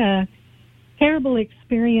had a terrible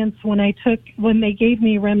experience when they gave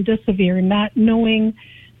me remdesivir, not knowing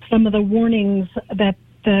some of the warnings that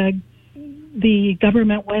the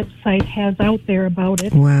government website has out there about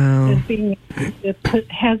it. Wow. As being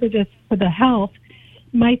hazardous for the health.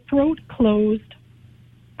 My throat closed.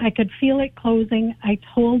 I could feel it closing. I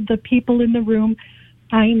told the people in the room,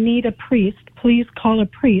 I need a priest. Please call a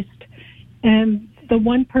priest. And the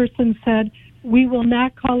one person said, we will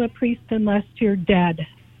not call a priest unless you're dead.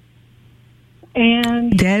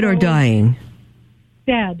 And dead or dying?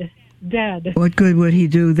 Dead. What good would he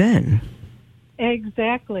do then?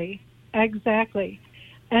 Exactly.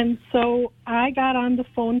 And so I got on the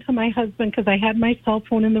phone to my husband because I had my cell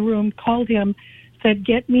phone in the room, called him, said,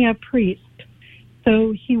 get me a priest.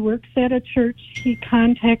 So he works at a church. He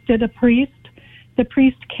contacted a priest. The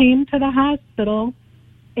priest came to the hospital,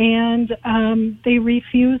 and they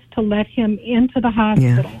refused to let him into the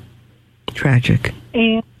hospital. Yeah. Tragic.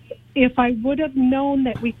 And if I would have known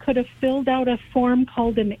that we could have filled out a form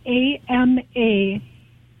called an AMA,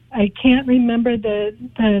 I can't remember the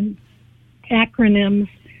acronyms,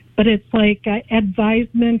 but it's like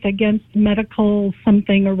advisement against medical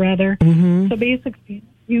something or other. Mm-hmm. So basically,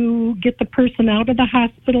 you get the person out of the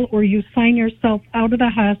hospital or you sign yourself out of the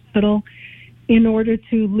hospital in order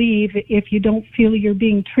to leave if you don't feel you're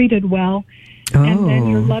being treated well. Oh. And then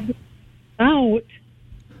you're let out.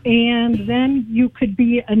 And then you could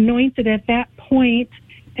be anointed at that point,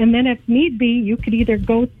 and then if need be, you could either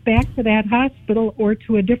go back to that hospital or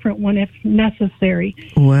to a different one if necessary.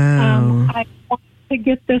 Wow. I want to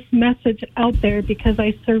get this message out there because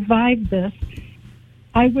I survived this.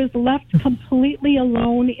 I was left completely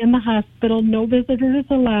alone in the hospital, no visitors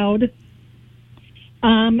allowed.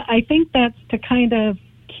 I think that's to kind of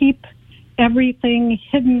keep everything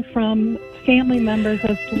hidden from family members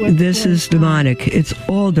as to what this is demonic. It's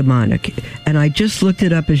all demonic. And I just looked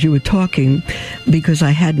it up as you were talking because I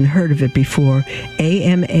hadn't heard of it before.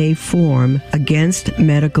 AMA form against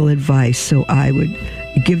medical advice. So I would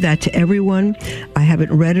give that to everyone. I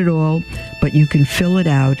haven't read it all, but you can fill it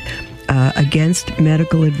out. against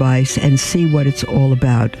medical advice and see what it's all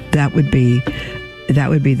about. That would be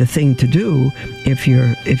the thing to do if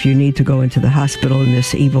you need to go into the hospital in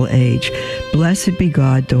this evil age. Blessed be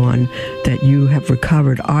God, Dawn, that you have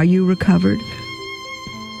recovered. Are you recovered?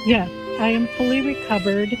 Yes, I am fully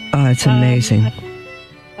recovered. Oh, it's amazing.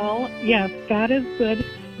 Well, yes, God is good.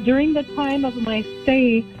 During the time of my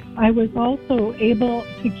stay, I was also able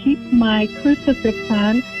to keep my crucifix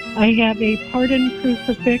on. I have a pardon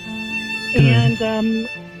crucifix and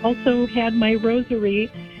also had my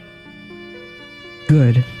rosary.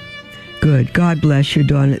 Good. God bless you,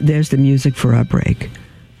 Dawn. There's the music for our break.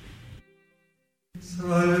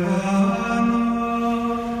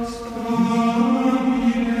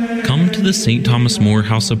 Come to the St. Thomas More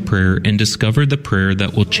House of Prayer and discover the prayer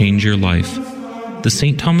that will change your life. The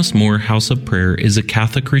St. Thomas More House of Prayer is a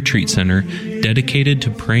Catholic retreat center dedicated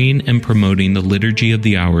to praying and promoting the Liturgy of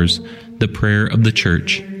the Hours, the prayer of the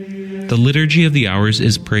Church. The Liturgy of the Hours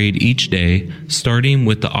is prayed each day, starting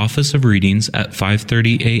with the Office of Readings at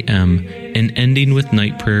 5:30 a.m. and ending with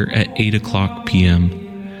night prayer at 8 o'clock p.m.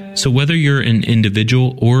 So whether you're an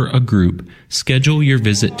individual or a group, schedule your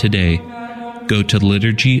visit today. Go to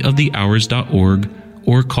liturgyofthehours.org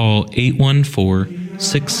or call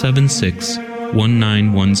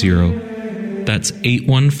 814-676-1910. That's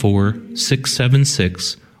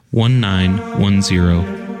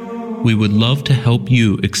 814-676-1910. We would love to help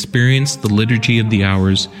you experience the Liturgy of the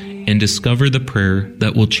Hours and discover the prayer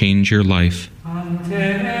that will change your life.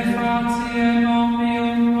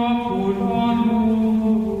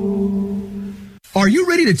 Are you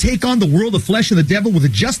ready to take on the world of flesh and the devil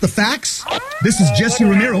with just the facts? This is Jesse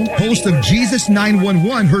Romero, host of Jesus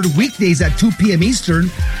 911, heard weekdays at 2 p.m.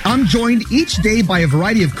 Eastern. I'm joined each day by a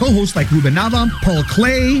variety of co-hosts like Ruben Nava, Paul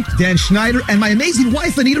Clay, Dan Schneider, and my amazing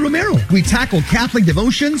wife, Anita Romero. We tackle Catholic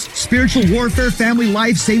devotions, spiritual warfare, family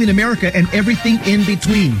life, saving America, and everything in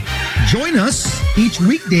between. Join us each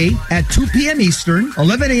weekday at 2 p.m. Eastern,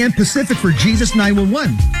 11 a.m. Pacific for Jesus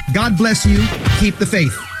 911. God bless you. Keep the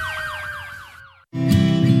faith.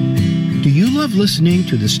 Do you love listening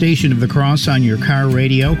to the Station of the Cross on your car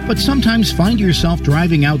radio, but sometimes find yourself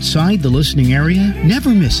driving outside the listening area?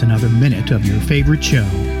 Never miss another minute of your favorite show.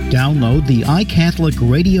 Download the iCatholic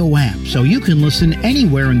Radio app so you can listen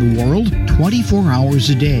anywhere in the world 24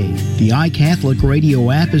 hours a day. The iCatholic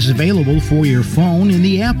Radio app is available for your phone in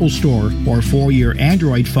the Apple Store or for your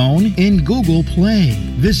Android phone in Google Play.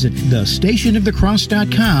 Visit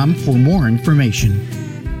thestationofthecross.com for more information.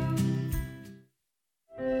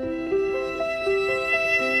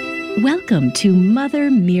 Welcome to Mother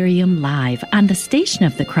Miriam Live on the Station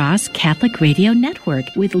of the Cross Catholic Radio Network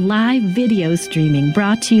with live video streaming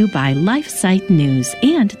brought to you by LifeSite News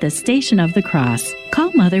and the Station of the Cross.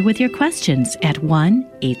 Call Mother with your questions at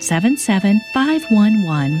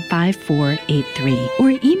 1-877-511-5483 or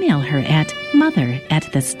email her at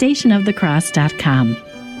mother@thestationofthecross.com.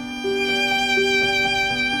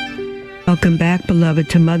 Welcome back, beloved,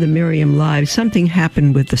 to Mother Miriam Live. Something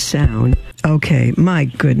happened with the sound. Okay, my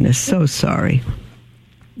goodness, so sorry.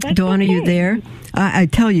 That's Dawn, okay. Are you there? I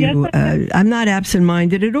tell you, Yes, I'm not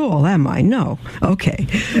absent-minded at all, am I? No. Okay.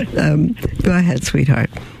 Go ahead, sweetheart.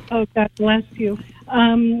 Oh, God bless you.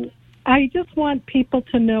 I just want people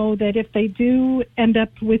to know that if they do end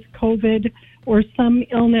up with COVID or some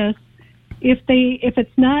illness, if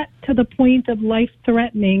it's not to the point of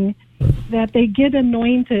life-threatening, that they get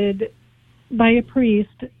anointed by a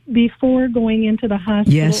priest before going into the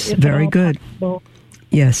hospital. Yes, very good. Possible.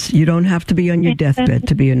 Yes, you don't have to be on your deathbed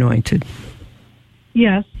to be anointed.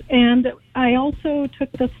 Yes, and I also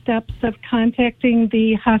took the steps of contacting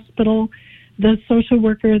the hospital, the social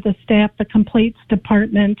worker, the staff, the complaints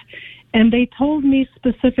department, and they told me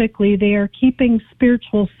specifically they are keeping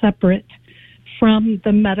spiritual separate from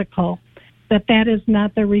the medical, that is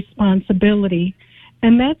not their responsibility.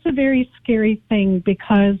 And that's a very scary thing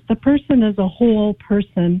because the person is a whole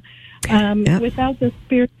person. Without the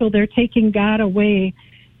spiritual, they're taking God away.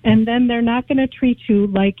 And then they're not going to treat you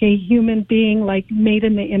like a human being, like made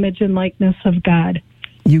in the image and likeness of God.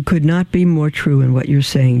 You could not be more true in what you're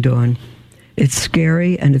saying, Dawn. It's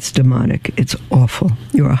scary and it's demonic. It's awful.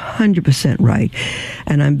 You're 100% right.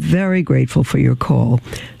 And I'm very grateful for your call.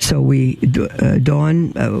 So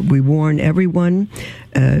Dawn, we warn everyone,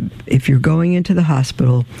 if you're going into the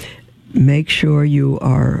hospital, make sure you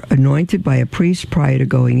are anointed by a priest prior to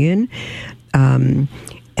going in. And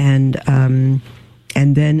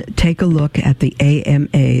then take a look at the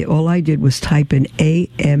AMA. All I did was type in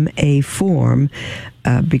AMA form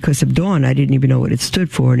because of Dawn. I didn't even know what it stood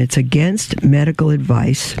for, and it's against medical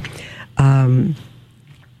advice. And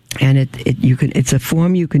it's a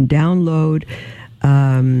form you can download.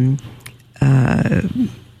 and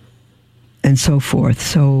so forth.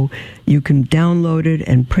 So you can download it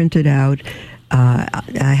and print it out.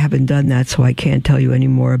 I haven't done that, so I can't tell you any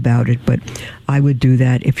more about it, but I would do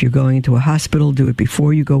that. If you're going into a hospital, do it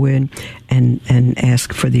before you go in, and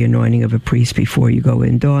ask for the anointing of a priest before you go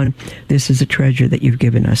in. Dawn, this is a treasure that you've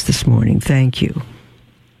given us this morning. Thank you.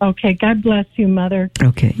 Okay, God bless you, Mother.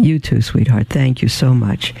 Okay, you too, sweetheart. Thank you so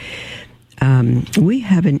much. We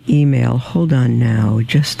have an email. Hold on now,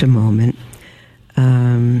 just a moment.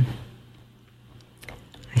 I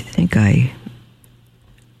think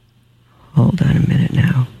hold on a minute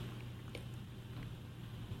now.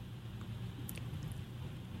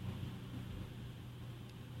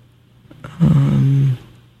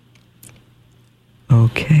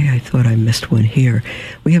 Okay, I thought I missed one here.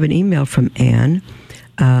 We have an email from Anne.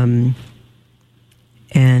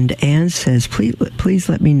 And Anne says, please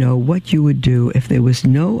let me know what you would do if there was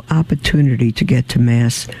no opportunity to get to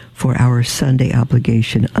Mass for our Sunday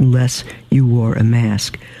obligation unless you wore a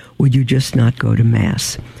mask. Would you just not go to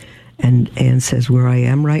Mass? And Anne says, where I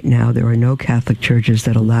am right now, there are no Catholic churches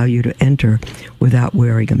that allow you to enter without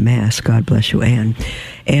wearing a mask. God bless you, Anne.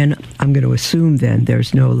 And I'm going to assume then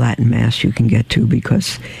there's no Latin Mass you can get to,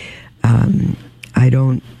 because I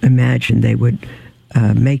don't imagine they would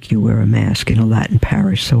make you wear a mask in a Latin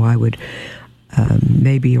parish. So I would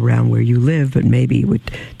maybe around where you live, but maybe it would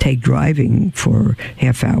take driving for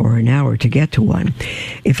half hour, an hour to get to one.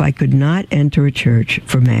 If I could not enter a church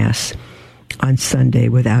for Mass on Sunday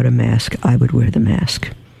without a mask, I would wear the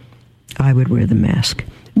mask. I would wear the mask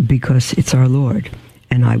because it's our Lord,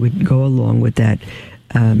 and I would go along with that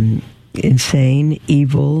insane,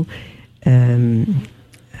 evil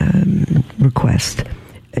request,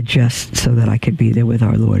 just so that I could be there with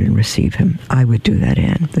our Lord and receive Him. I would do that,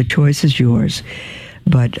 Anne. The choice is yours,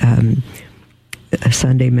 but a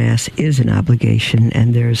Sunday Mass is an obligation,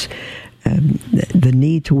 and there's the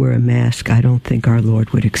need to wear a mask. I don't think our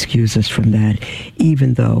Lord would excuse us from that,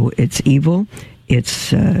 even though it's evil,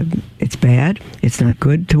 it's bad, it's not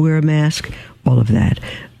good to wear a mask, all of that.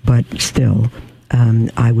 But still,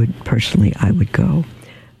 I would go.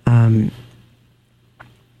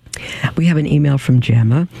 We have an email from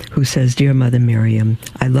Gemma who says, Dear Mother Miriam,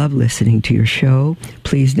 I love listening to your show.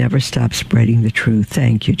 Please never stop spreading the truth.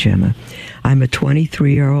 Thank you, Gemma. I'm a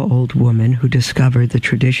 23-year-old woman who discovered the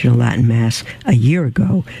traditional Latin Mass a year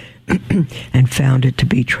ago and found it to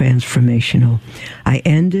be transformational. I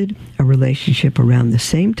ended a relationship around the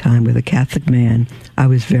same time with a Catholic man I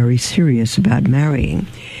was very serious about marrying.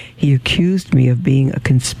 He accused me of being a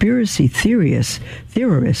conspiracy theorist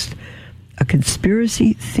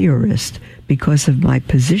because of my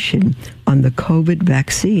position on the COVID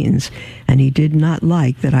vaccines, and he did not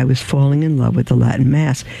like that I was falling in love with the Latin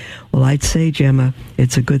Mass. Well, I'd say, Gemma,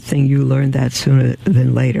 it's a good thing you learned that sooner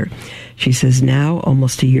than later. She says, now,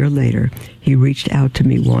 almost a year later, he reached out to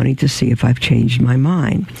me wanting to see if I've changed my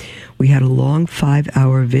mind. We had a long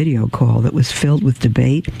 5-hour video call that was filled with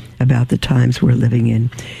debate about the times we're living in.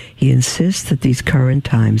 He insists that these current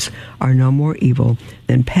times are no more evil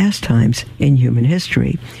than past times in human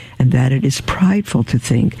history, and that it is prideful to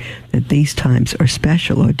think that these times are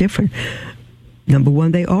special or different. Number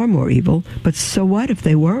one, they are more evil, but so what if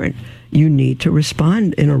they weren't? You need to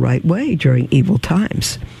respond in a right way during evil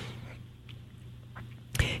times.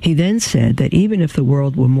 He then said that even if the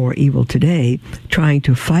world were more evil today, trying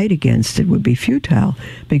to fight against it would be futile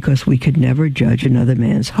because we could never judge another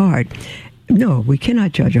man's heart. No, we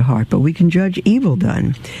cannot judge a heart, but we can judge evil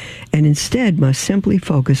done, and instead must simply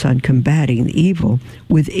focus on combating the evil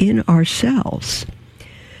within ourselves.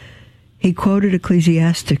 He quoted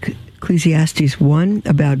Ecclesiastes 1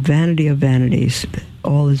 about vanity of vanities.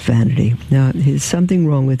 All is vanity. Now, there's something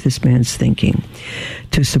wrong with this man's thinking.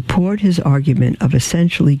 To support his argument of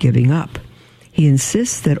essentially giving up, he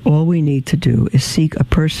insists that all we need to do is seek a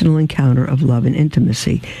personal encounter of love and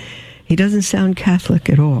intimacy. He doesn't sound Catholic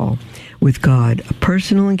at all. With God, a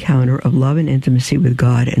personal encounter of love and intimacy with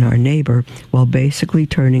God and our neighbor, while basically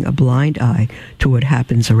turning a blind eye to what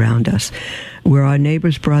happens around us. We're our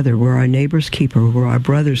neighbor's brother, we're our neighbor's keeper, we're our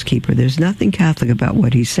brother's keeper. There's nothing Catholic about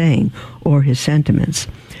what he's saying or his sentiments.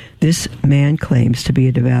 This man claims to be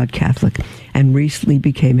a devout Catholic and recently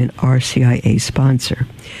became an RCIA sponsor.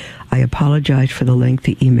 I apologize for the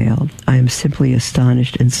lengthy email. I am simply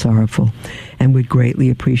astonished and sorrowful and would greatly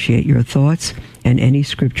appreciate your thoughts and any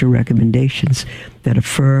scripture recommendations that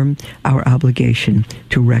affirm our obligation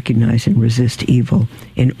to recognize and resist evil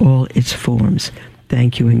in all its forms.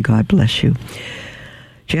 Thank you, and God bless you.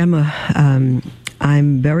 Gemma,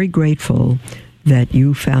 I'm very grateful that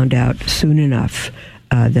you found out soon enough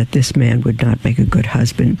that this man would not make a good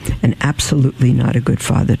husband and absolutely not a good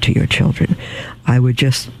father to your children. I would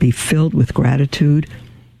just be filled with gratitude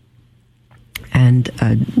and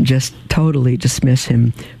just totally dismiss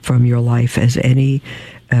him from your life as any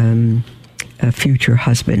future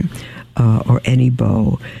husband or any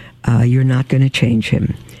beau. You're not going to change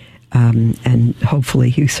him. And hopefully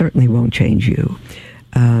he certainly won't change you.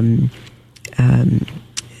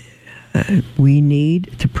 We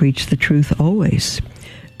need to preach the truth always.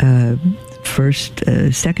 2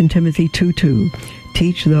 Timothy 2:2,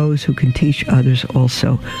 teach those who can teach others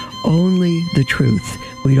also. Only the truth.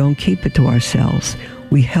 We don't keep it to ourselves.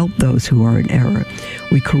 We help those who are in error.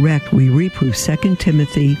 We correct, we reprove. 2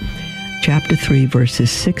 Timothy chapter 3,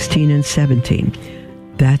 verses 16 and 17.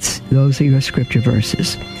 Those are your scripture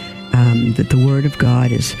verses. That the Word of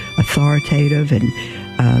God is authoritative and,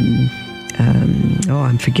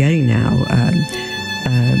 I'm forgetting now,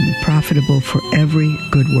 profitable for every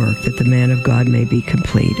good work, that the man of God may be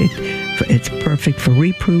completed. It's perfect for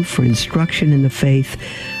reproof, for instruction in the faith,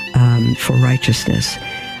 for righteousness.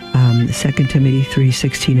 2 Timothy 3,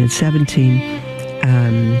 16 and 17.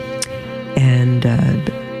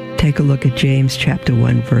 Take a look at James chapter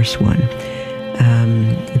 1, verse 1.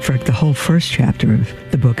 In fact, the whole first chapter of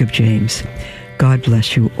the book of James. God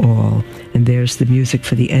bless you all. And there's the music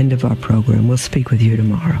for the end of our program. We'll speak with you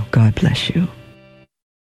tomorrow. God bless you.